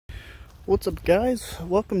What's up, guys?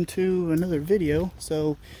 Welcome to another video.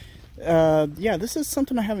 So yeah, this is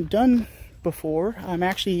something I haven't done before. I'm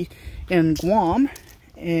actually in Guam,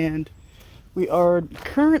 and we are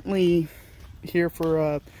currently here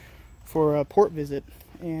for a port visit,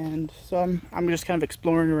 and so I'm just kind of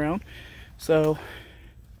exploring around. So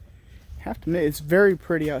I have to admit, it's very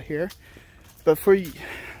pretty out here. But for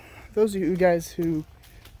those of you guys who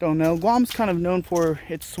don't know, Guam's kind of known for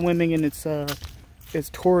its swimming and its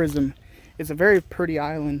tourism. It's a very pretty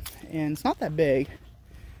island, and it's not that big,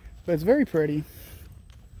 but it's very pretty.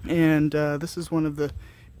 And this is one of the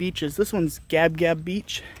beaches. This one's Gab Gab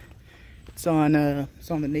Beach. It's on the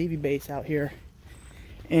Navy base out here,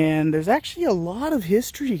 and there's actually a lot of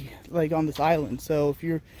history like on this island. So if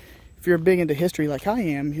you're big into history like I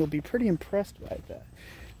am, you'll be pretty impressed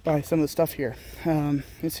by some of the stuff here.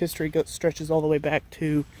 Its history stretches all the way back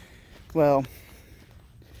to, well,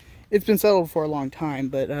 it's been settled for a long time,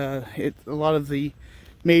 but a lot of the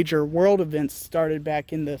major world events started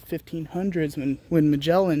back in the 1500s when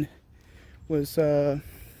Magellan was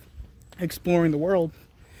exploring the world,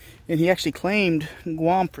 and he actually claimed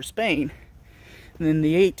Guam for Spain. And in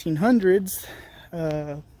the 1800s,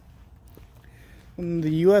 when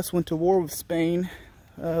the U.S. went to war with Spain,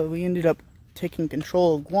 we ended up taking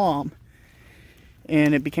control of Guam,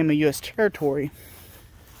 and it became a U.S. territory.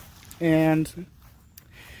 And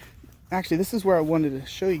actually, this is where I wanted to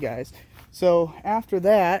show you guys. So after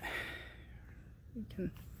that,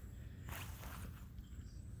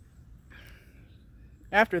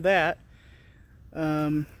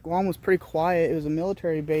 Guam was pretty quiet. It was a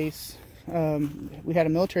military base. We had a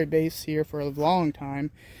military base here for a long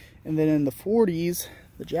time, and then in the 40s,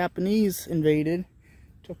 the Japanese invaded,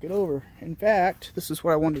 took it over. In fact, this is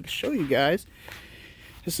what I wanted to show you guys.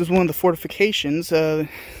 This is one of the fortifications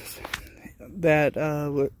that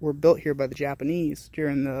were built here by the Japanese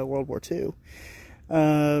during World War II.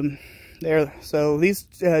 So these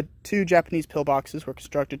two Japanese pillboxes were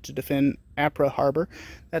constructed to defend Apra Harbor.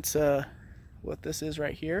 That's what this is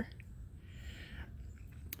right here.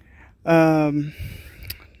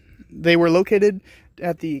 They were located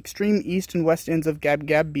at the extreme east and west ends of Gab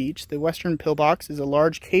Gab Beach. The western pillbox is a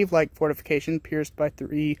large cave-like fortification pierced by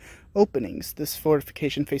 3 openings. This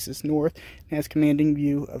fortification faces north and has commanding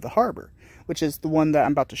view of the harbor, which is the one that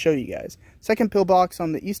I'm about to show you guys. Second pillbox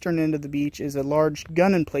on the eastern end of the beach is a large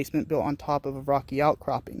gun emplacement built on top of a rocky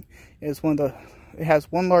outcropping. It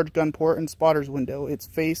has one large gun port and spotter's window. Its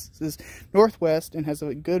face is northwest and has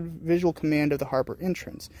a good visual command of the harbor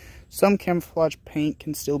entrance. Some camouflage paint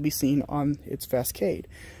can still be seen on its facade.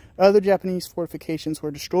 Other Japanese fortifications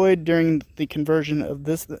were destroyed during the conversion of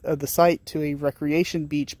the site to a recreation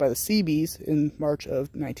beach by the Seabees in March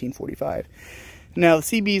of 1945. Now, the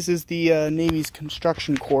Seabees is the Navy's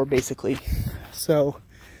construction corps, basically. So,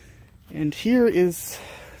 and here is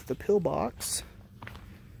the pillbox.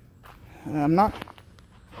 I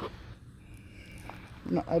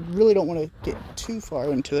really don't want to get too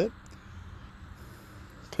far into it,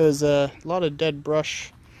 because a lot of dead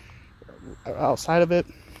brush outside of it.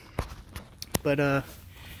 But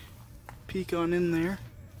peek on in there,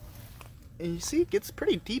 and you see it gets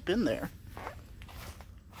pretty deep in there.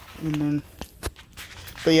 And then,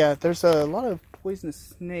 but yeah, there's a lot of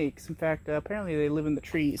poisonous snakes. In fact, apparently they live in the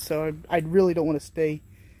trees, so I really don't want to stay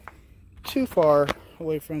too far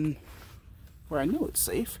away from where I know it's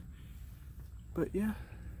safe. But yeah,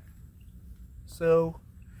 so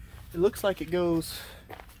it looks like it goes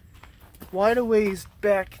quite a ways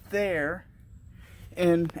back there.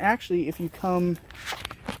 And actually, if you come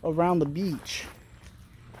around the beach,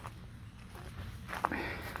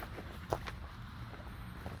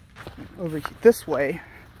 over this way,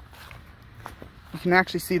 you can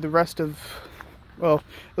actually see the rest of, well,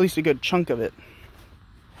 at least a good chunk of it.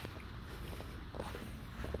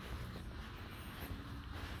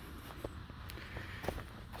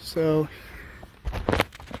 So,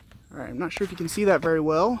 alright, I'm not sure if you can see that very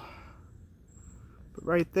well, but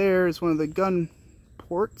right there is one of the gun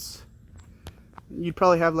ports. You'd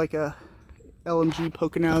probably have like a LMG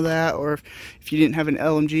poking out of that, or if you didn't have an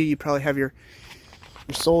LMG, you'd probably have your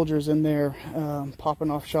soldiers in there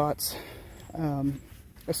popping off shots.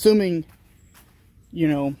 Assuming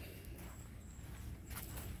the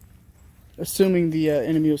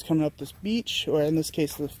enemy was coming up this beach, or in this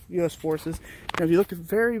case the U.S. forces. Now, if you look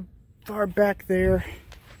very far back there,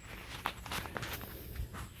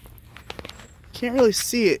 can't really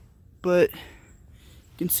see it, but you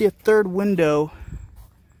can see a third window.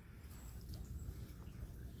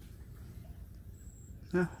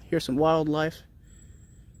 Here's some wildlife.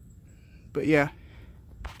 But yeah,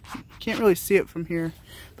 can't really see it from here,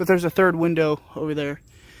 but there's a third window over there.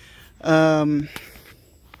 There's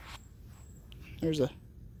a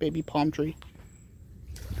baby palm tree.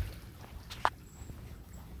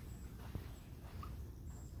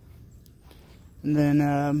 And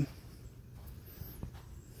then,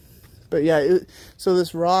 but yeah, so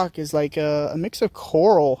this rock is like a mix of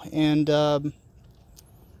coral and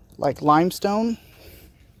like limestone,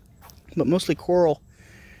 but mostly coral.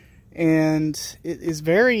 And it is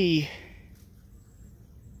very,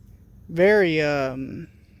 very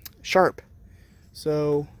sharp.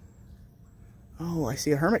 So, oh, I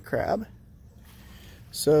see a hermit crab.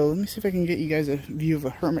 So let me see if I can get you guys a view of a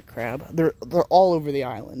hermit crab. They're all over the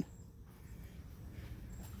island.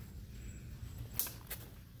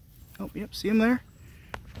 Oh, yep, see them there?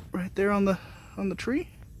 Right there on the tree.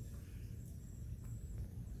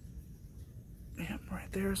 Yep,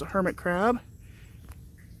 right there's a hermit crab.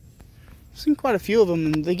 I've seen quite a few of them,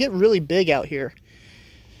 and they get really big out here.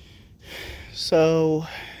 So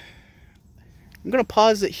I'm going to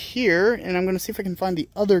pause it here, and I'm going to see if I can find the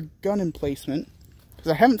other gun emplacement,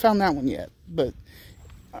 because I haven't found that one yet. But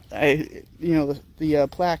the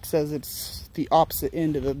plaque says it's the opposite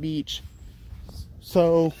end of the beach.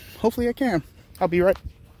 So hopefully I can. I'll be right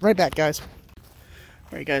back, guys.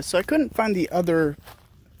 Alright, guys, so I couldn't find the other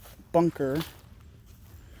bunker.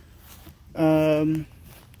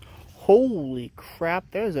 Holy crap,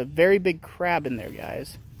 there's a very big crab in there,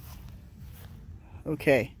 guys.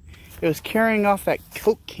 Okay, it was carrying off that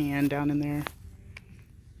Coke can down in there.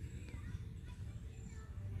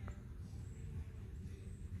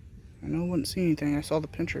 I know I wouldn't see anything. I saw the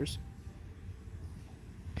pinchers.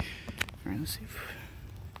 Alright, let's see if...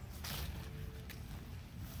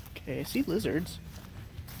 Okay, I see lizards.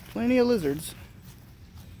 Plenty of lizards.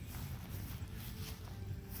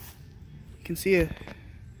 You can see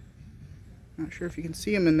not sure if you can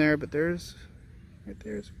see them in there, but right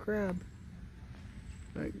there's a crab.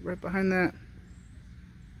 Right behind that.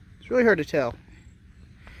 It's really hard to tell.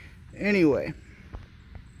 Anyway.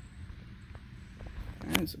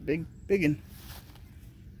 That's a big one.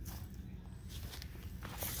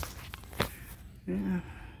 Yeah. I'm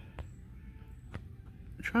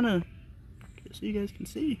trying to get so you guys can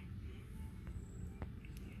see.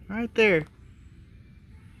 Right there.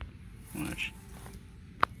 Watch.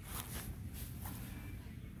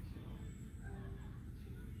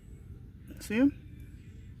 See him?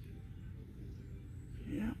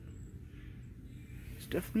 Yeah. He's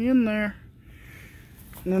definitely in there.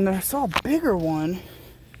 And then I saw a bigger one.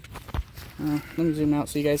 Let me zoom out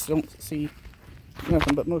so you guys don't see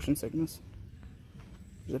nothing but motion sickness.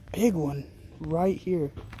 There's a big one right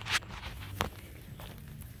here.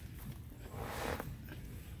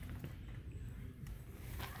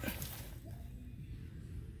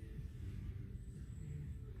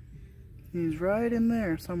 He's right in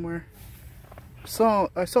there somewhere.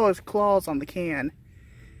 I saw his claws on the can.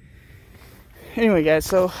 Anyway, guys,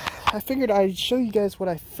 so I figured I'd show you guys what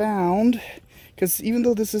I found, because even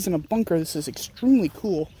though this isn't a bunker, this is extremely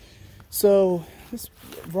cool. So this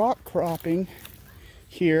rock cropping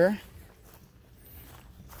here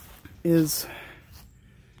is,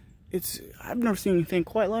 I've never seen anything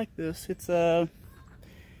quite like this. It's like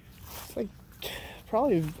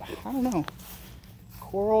probably, I don't know,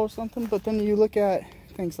 coral or something. But then you look at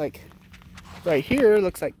things like right here,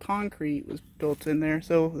 looks like concrete was built in there.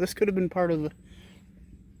 So this could have been part of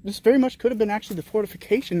this very much could have been actually the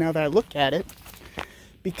fortification, now that I look at it,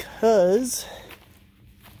 because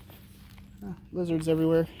lizards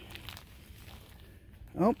everywhere.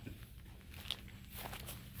 Oh,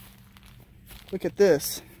 look at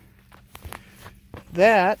this.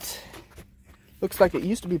 That looks like it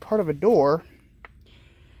used to be part of a door,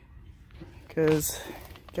 because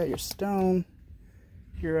you got your stone,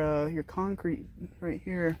 your concrete right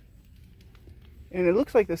here, and it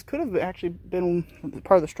looks like this could have actually been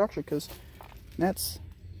part of the structure, because that's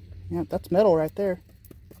metal right there.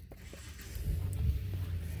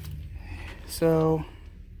 So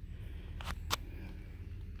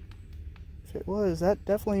if it was, that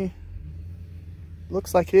definitely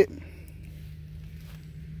looks like it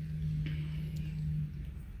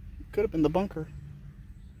could have been the bunker.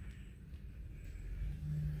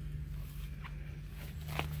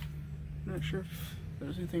 Not sure if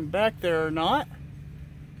there's anything back there or not.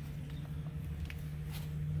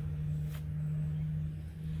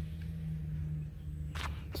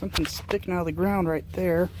 Something sticking out of the ground right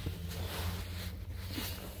there.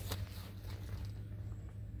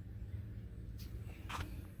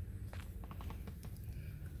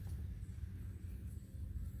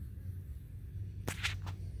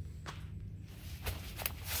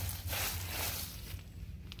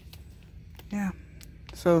 Yeah,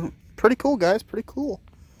 so pretty cool, guys, pretty cool.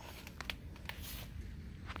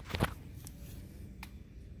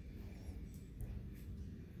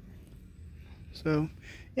 So,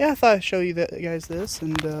 yeah, I thought I'd show you guys this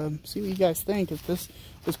and see what you guys think. If this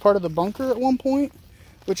was part of the bunker at one point,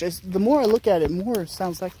 which is, the more I look at it, more it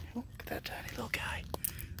sounds like, oh, look at that tiny little guy.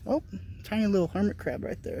 Oh, tiny little hermit crab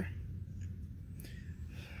right there.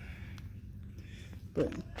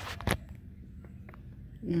 But,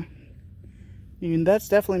 yeah, I mean, that's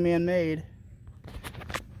definitely man-made.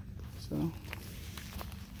 So,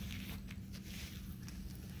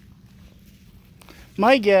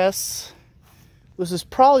 my guess was this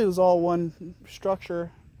probably was all one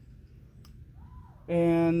structure,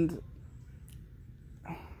 and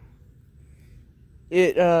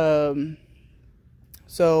it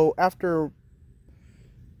so after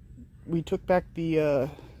we took back the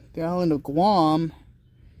island of Guam,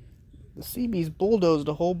 the Seabees bulldozed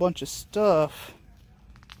a whole bunch of stuff,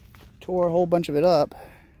 tore a whole bunch of it up.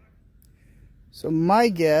 So my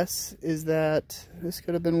guess is that this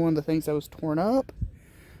could have been one of the things that was torn up,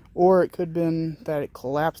 or it could have been that it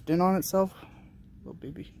collapsed in on itself. Little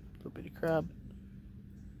bitty crab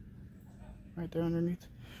right there underneath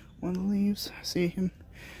one of the leaves. See him?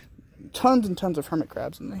 Tons and tons of hermit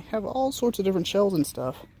crabs, and they have all sorts of different shells and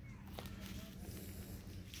stuff.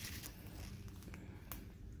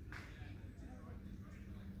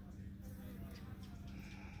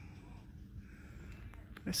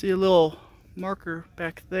 I see a little marker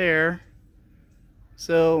back there,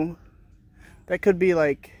 so that could be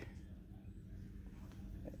like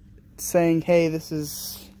saying, hey, this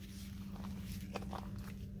is,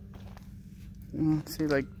 see,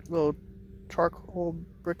 like little charcoal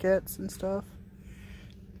briquettes and stuff.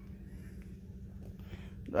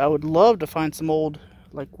 I would love to find some old,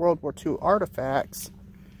 like, World War II artifacts,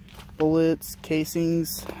 bullets,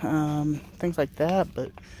 casings, things like that,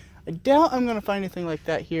 but I doubt I'm going to find anything like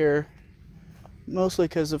that here, mostly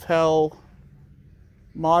because of how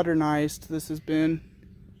modernized this has been.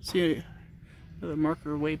 See another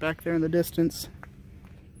marker way back there in the distance.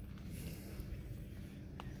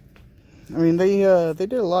 I mean, they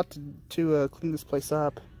did a lot to clean this place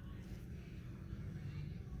up.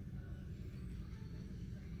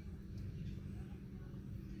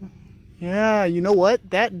 Yeah, you know what?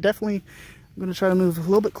 That definitely, I'm going to try to move a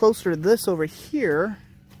little bit closer to this over here.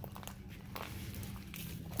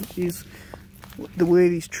 The way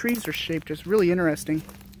these trees are shaped is really interesting.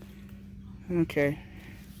 Okay.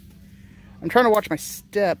 I'm trying to watch my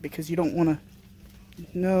step because you don't want to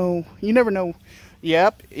know. You never know.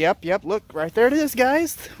 Yep. Look, right there it is,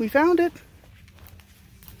 guys. We found it.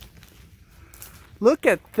 Look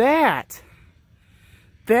at that.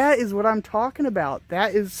 That is what I'm talking about.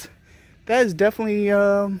 That is definitely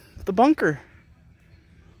the bunker.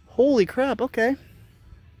 Holy crap, okay.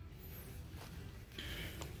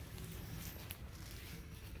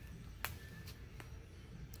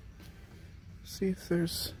 See if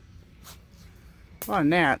there's a lot of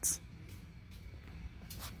gnats.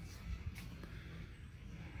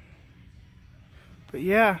 But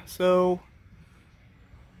yeah, so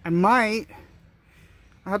I'll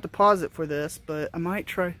have to pause it for this, but I might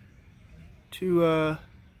try to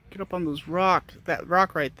get up on those that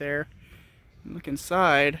rock right there and look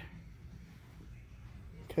inside.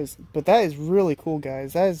 But that is really cool,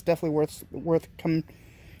 guys. That is definitely worth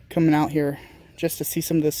coming out here just to see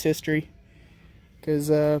some of this history.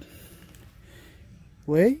 Because,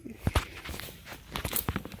 wait.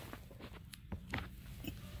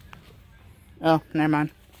 Oh, never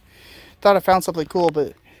mind. Thought I found something cool, but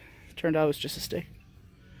it turned out it was just a stick.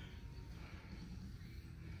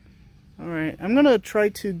 Alright, I'm going to try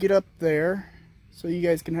to get up there so you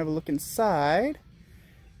guys can have a look inside.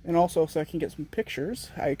 And also so I can get some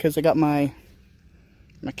pictures. Because I got my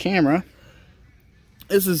camera.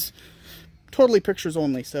 This is totally pictures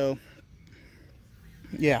only, so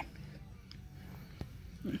yeah.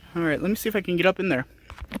 Alright, let me see if I can get up in there.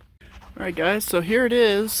 Alright guys, so here it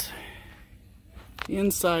is. The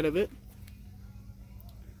inside of it.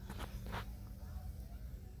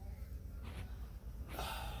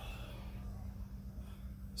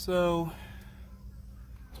 So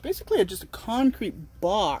it's basically just a concrete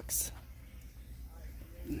box.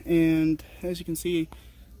 And as you can see,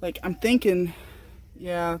 like, I'm thinking,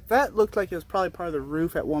 yeah, that looked like it was probably part of the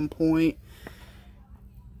roof at one point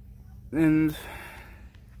and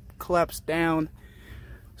collapsed down.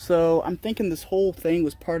 So I'm thinking this whole thing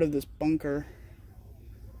was part of this bunker.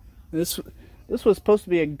 This was supposed to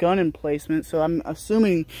be a gun emplacement, so I'm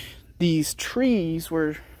assuming these trees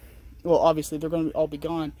were, well, obviously they're going to all be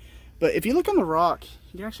gone. But if you look on the rock,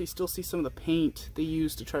 you can actually still see some of the paint they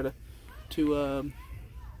used to try to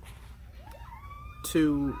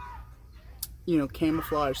you know,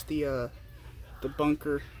 camouflage the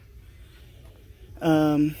bunker.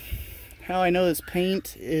 Had how I know this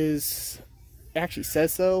paint is, actually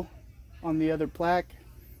says so on the other plaque,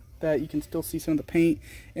 that you can still see some of the paint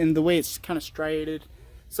and the way it's kind of striated.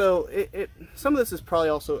 So some of this is probably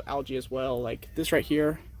also algae as well. Like this right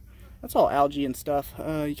here, that's all algae and stuff.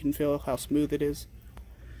 You can feel how smooth it is.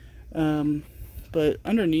 But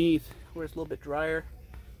underneath, where it's a little bit drier,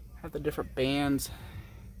 have the different bands,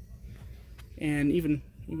 and even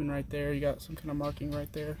right there, you got some kind of marking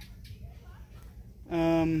right there.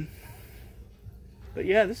 But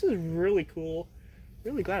yeah, this is really cool.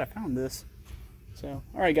 Really glad I found this. So,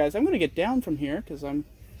 alright guys, I'm going to get down from here, because I'm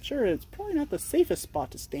sure it's probably not the safest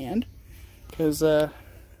spot to stand. Because, there's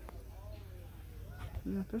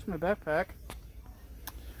my backpack.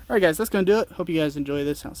 Alright guys, that's going to do it. Hope you guys enjoy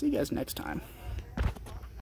this. I'll see you guys next time.